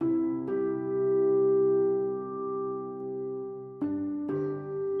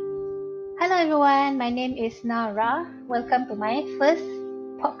everyone, my name is Nara. Welcome to my first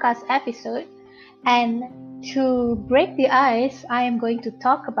podcast episode. And to break the ice, I am going to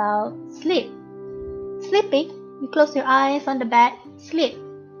talk about sleep. Sleeping, you close your eyes on the bed, sleep,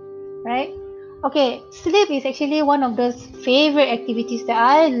 right? Okay, sleep is actually one of those favorite activities that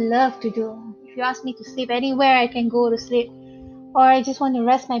I love to do. If you ask me to sleep anywhere, I can go to sleep. Or I just want to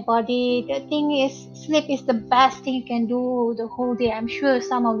rest my body. The thing is, sleep is the best thing you can do the whole day. I'm sure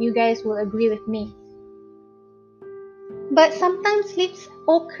some of you guys will agree with me. But sometimes sleep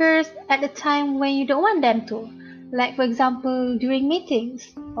occurs at the time when you don't want them to. Like, for example, during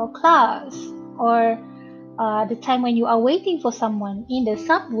meetings or class, or the time when you are waiting for someone in the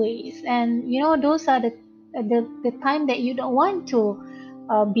subways. And those are the time that you don't want to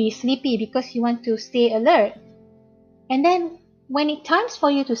be sleepy because you want to stay alert. And then when it times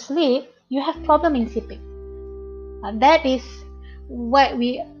for you to sleep, you have problem in sleeping. That is what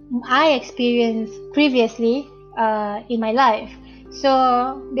I experienced previously in my life.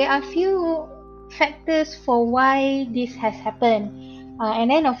 So there are few factors for why this has happened, and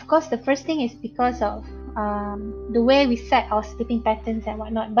then of course the first thing is because of the way we set our sleeping patterns and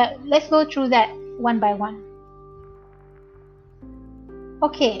whatnot. But let's go through that one by one.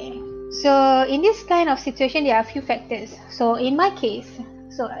 Okay, so in this kind of situation, there are a few factors. So in my case,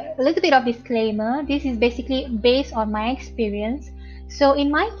 so a little bit of disclaimer, this is basically based on my experience. So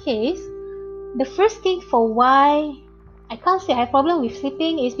in my case, the first thing for why I can't say I have problem with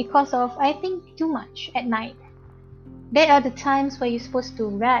sleeping is because of I think too much at night. There are the times where you're supposed to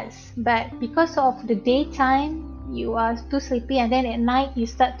rest, but because of the daytime, you are too sleepy, and then at night you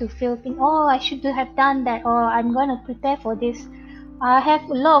start to feel, oh, I should have done that, or I'm gonna prepare for this. I have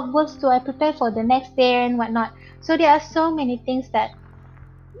a lot of works to I prepare for the next day and whatnot. So there are so many things that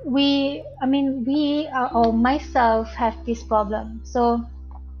we or myself have this problem. So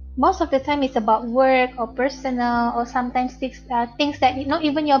most of the time it's about work or personal, or sometimes things that not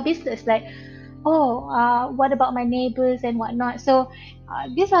even your business, like, oh, what about my neighbors and whatnot. So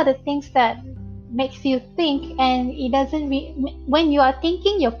these are the things that makes you think, and it doesn't when you are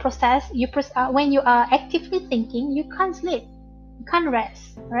thinking, when you are actively thinking, you can't sleep, you can't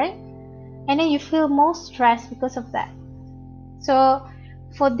rest, right? And then you feel more stressed because of that. So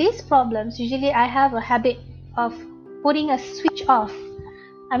for these problems, usually I have a habit of putting a switch off.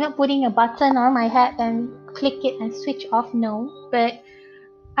 I'm not putting a button on my head and click it and switch off, no, but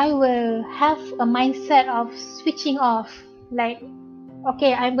I will have a mindset of switching off. Like,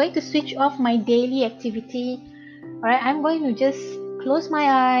 okay, I'm going to switch off my daily activity. Alright, I'm going to just close my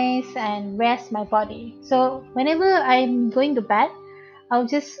eyes and rest my body. So whenever I'm going to bed, I'll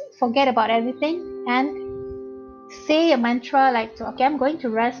just forget about everything and say a mantra like, okay, I'm going to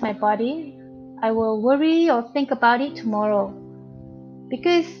rest my body. I will worry or think about it tomorrow.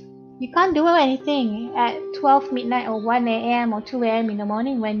 Because you can't do anything at 12 midnight or 1 a.m. or 2 a.m. in the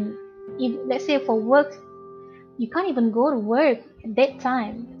morning when, if, let's say for work, you can't even go to work at that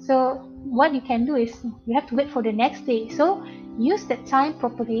time. So what you can do is you have to wait for the next day. So use that time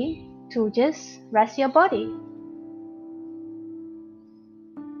properly to just rest your body.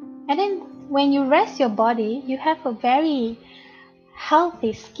 And then when you rest your body, you have a very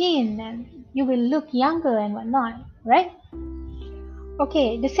healthy skin and you will look younger and whatnot, right?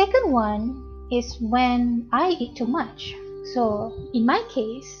 Okay, the second one is when I eat too much. So in my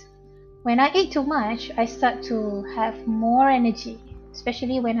case, when I eat too much, I start to have more energy,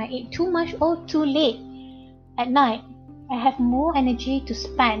 especially when I eat too much or too late at night. I have more energy to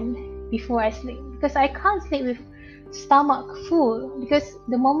spend before I sleep, because I can't sleep with stomach full, because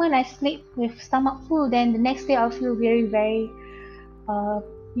the moment I sleep with stomach full, then the next day I'll feel very, very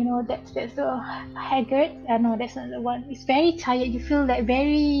that's the haggard. No, that's not the one. It's very tired. You feel like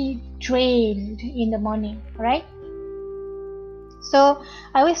very drained in the morning, right? So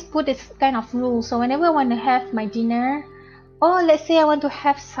I always put this kind of rule. So whenever I want to have my dinner, or let's say I want to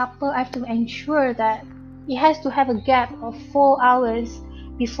have supper, I have to ensure that it has to have a gap of 4 hours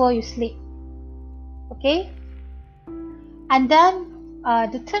before you sleep. Okay? And then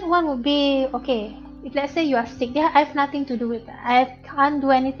the third one would be, okay, if let's say you are sick, I have nothing to do with that. I can't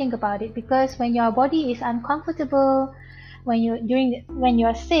do anything about it, because when your body is uncomfortable, when you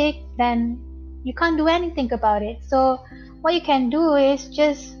are sick, then you can't do anything about it. So what you can do is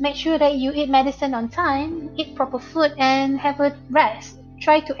just make sure that you eat medicine on time, eat proper food, and have a rest.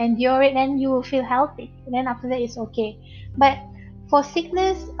 Try to endure it, and you will feel healthy. And then after that, it's okay. But for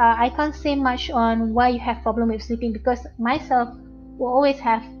sickness, I can't say much on why you have problem with sleeping, because myself will always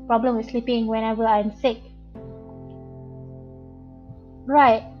have problem with sleeping whenever I'm sick.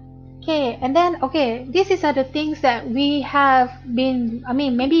 Right. Okay, and then okay, these are the things that we have been. I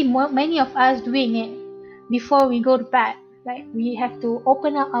mean, maybe many of us doing it before we go to bed. Like we have to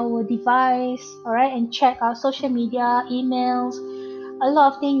open up our device, all right, and check our social media, emails, a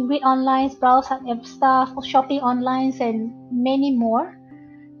lot of things, read online, browse stuff, shopping online, and many more.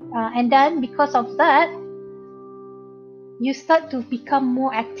 And then because of that, you start to become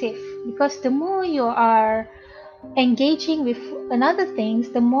more active because the more you are engaging with another things,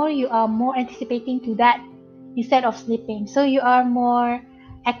 the more you are more anticipating to that instead of sleeping. So you are more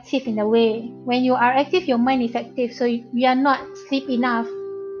active in a way. When you are active, your mind is active. So we are not sleep enough.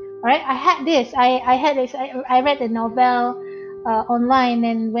 All right. I had this. I had this. I read a novel online,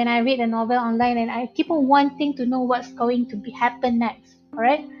 and when I read a novel online, and I keep on wanting to know what's going to be happen next. All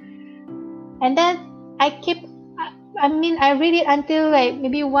right. And then I keep I mean, I read it until like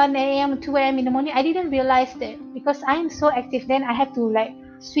maybe 1 a.m., 2 a.m. in the morning. I didn't realize that because I'm so active. Then I have to like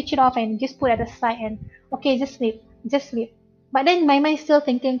switch it off and just put it at the side and okay, just sleep, just sleep. But then my mind still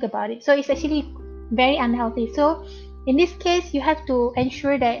thinking about it. So it's actually very unhealthy. So in this case, you have to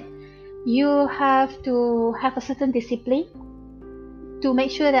ensure that you have to have a certain discipline to make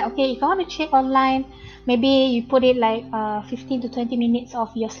sure that okay, if I want to check online, maybe you put it like 15 to 20 minutes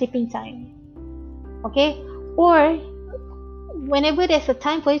of your sleeping time. Okay, or whenever there's a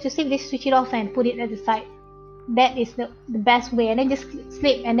time for you to sleep, just switch it off and put it at the side. That is the best way. And then just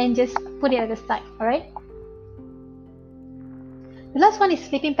sleep and then just put it at the side. Alright? The last one is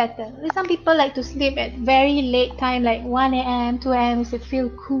sleeping pattern. Some people like to sleep at very late time, like 1 a.m., 2 a.m. to feel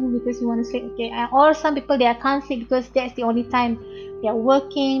cool because you want to sleep. Okay, or some people they can't sleep because that's the only time they are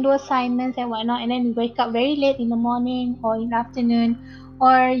working, do assignments and whatnot, and then you wake up very late in the morning or in the afternoon,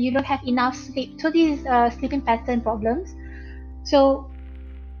 or you don't have enough sleep. So these sleeping pattern problems. So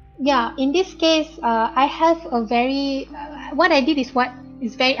yeah, in this case, I have a very what I did is what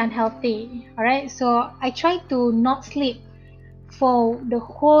is very unhealthy. All right, so I try to not sleep for the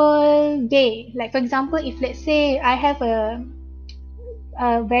whole day. Like for example, if let's say I have a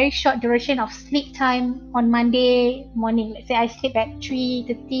very short duration of sleep time on Monday morning. Let's say I sleep at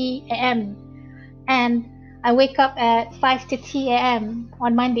 3:30 a.m. and I wake up at 5:30 a.m.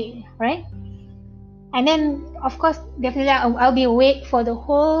 on Monday, right? And then, of course, definitely I'll be awake for the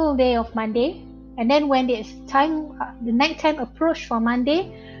whole day of Monday. And then when it's time, the night time approach for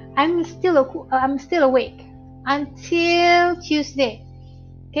Monday, I'm still awake until Tuesday.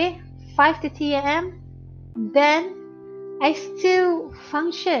 Okay, 5:30 a.m. Then I still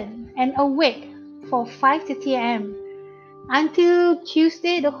function and awake for 5:30 a.m. until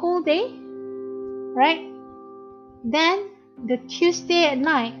Tuesday, the whole day, right? Then the Tuesday at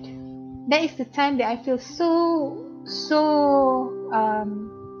night, that is the time that I feel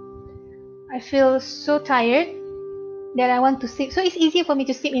I feel so tired that I want to sleep. So it's easier for me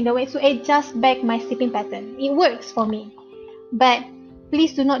to sleep in the way. So it just back my sleeping pattern. It works for me. But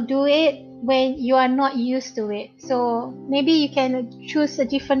please do not do it when you are not used to it. So maybe you can choose a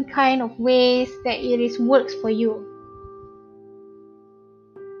different kind of ways that it is works for you.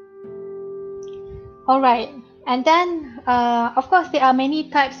 Alright. And then of course there are many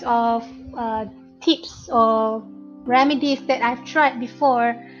types of tips or remedies that I've tried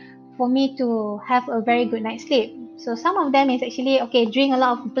before for me to have a very good night's sleep. So some of them is actually okay, drink a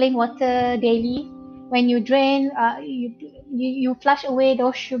lot of plain water daily. When you drain, you flush away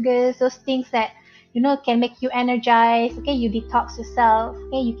those sugars, those things that you know can make you energized. Okay, you detox yourself.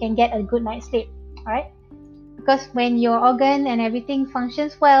 Okay, you can get a good night's sleep. All right, because when your organ and everything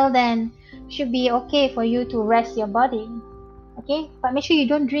functions well, then should be okay for you to rest your body. Okay, but make sure you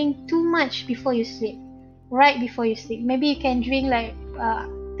don't drink too much before you sleep. Right before you sleep, maybe you can drink like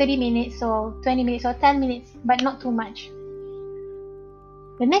 30 minutes or 20 minutes or 10 minutes, but not too much.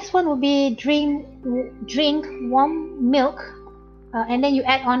 The next one will be drink warm milk and then you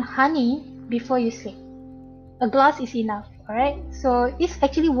add on honey before you sleep. A glass is enough. Alright, so this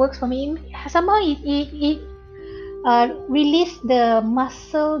actually works for me. Somehow it release the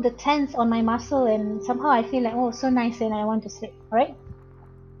muscle, the tense on my muscle, and somehow I feel like oh so nice and I want to sleep. Alright,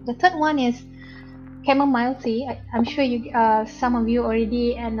 the third one is chamomile tea. I'm sure you some of you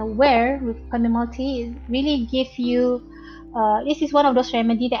already and aware with chamomile tea. It really give you this is one of those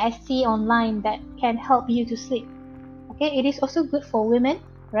remedy that I see online that can help you to sleep. Okay, it is also good for women,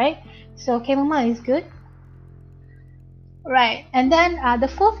 right? So chamomile is good, right? And then the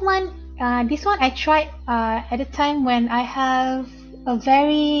fourth one, this one I tried at a time when I have a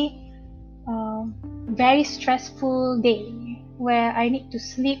very stressful day where I need to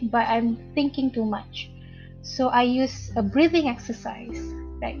sleep but I'm thinking too much. So I use a breathing exercise.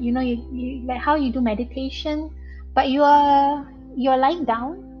 Like you know, you like how you do meditation, but you're lying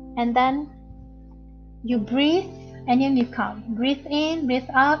down and then you breathe, and then you count. Breathe in, breathe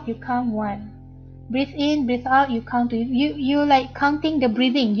out, you count 1. Breathe in, breathe out, you count 2. You like counting the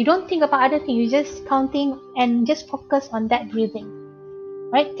breathing. You don't think about other things. You just counting and just focus on that breathing.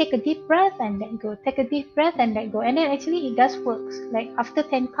 Right? Take a deep breath and let go. Take a deep breath and let go. And then actually it does work. Like after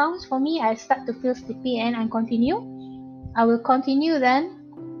 10 counts for me, I start to feel sleepy and I continue. I will continue then.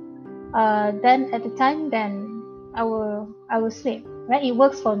 Then at the time, then I will sleep. Right? It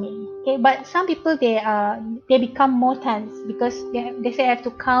works for me. Okay, but some people they become more tense because they say I have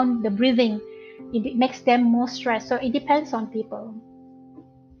to count the breathing. It makes them more stressed. So it depends on people.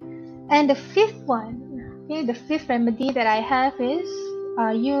 And the fifth one, okay, the fifth remedy that I have is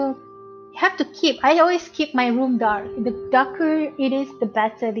you have to keep. I always keep my room dark. The darker it is, the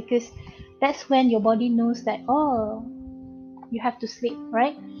better because that's when your body knows that you have to sleep,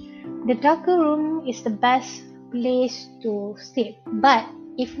 right? The darker room is the best place to sleep. But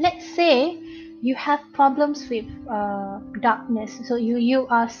if let's say you have problems with darkness, so you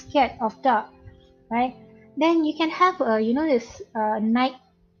are scared of dark, right? Then you can have this night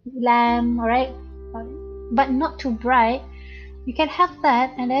lamp, alright, uh, but not too bright. You can have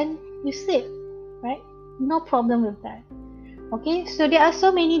that, and then you sleep, right? No problem with that. Okay, so there are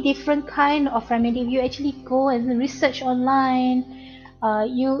so many different kind of remedy. You actually go and research online.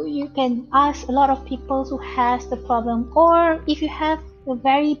 You can ask a lot of people who has the problem, or if you have a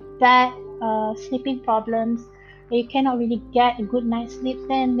very bad sleeping problems, you cannot really get a good night's sleep,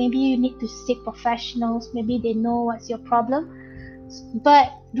 then maybe you need to seek professionals. Maybe they know what's your problem,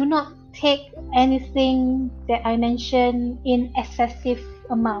 but do not take anything that I mentioned in excessive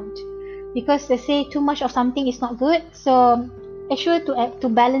amount because they say too much of something is not good. So ensure to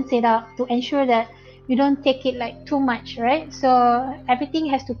balance it out to ensure that you don't take it like too much, right? So everything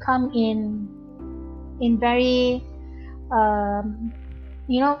has to come in very um,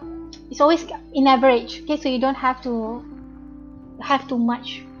 you know it's always in average. Okay, so you don't have to have too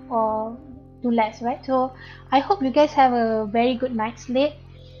much or too less, right? So I hope you guys have a very good night's sleep,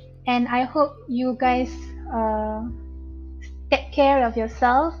 and I hope you guys uh, take care of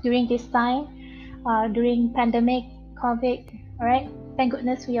yourself during this time, during pandemic COVID. All right, thank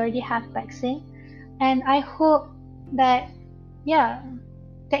goodness we already have vaccine, and I hope that yeah,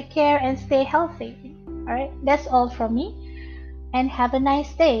 take care and stay healthy. All right, that's all from me, and have a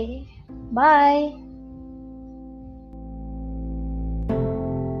nice day. Bye.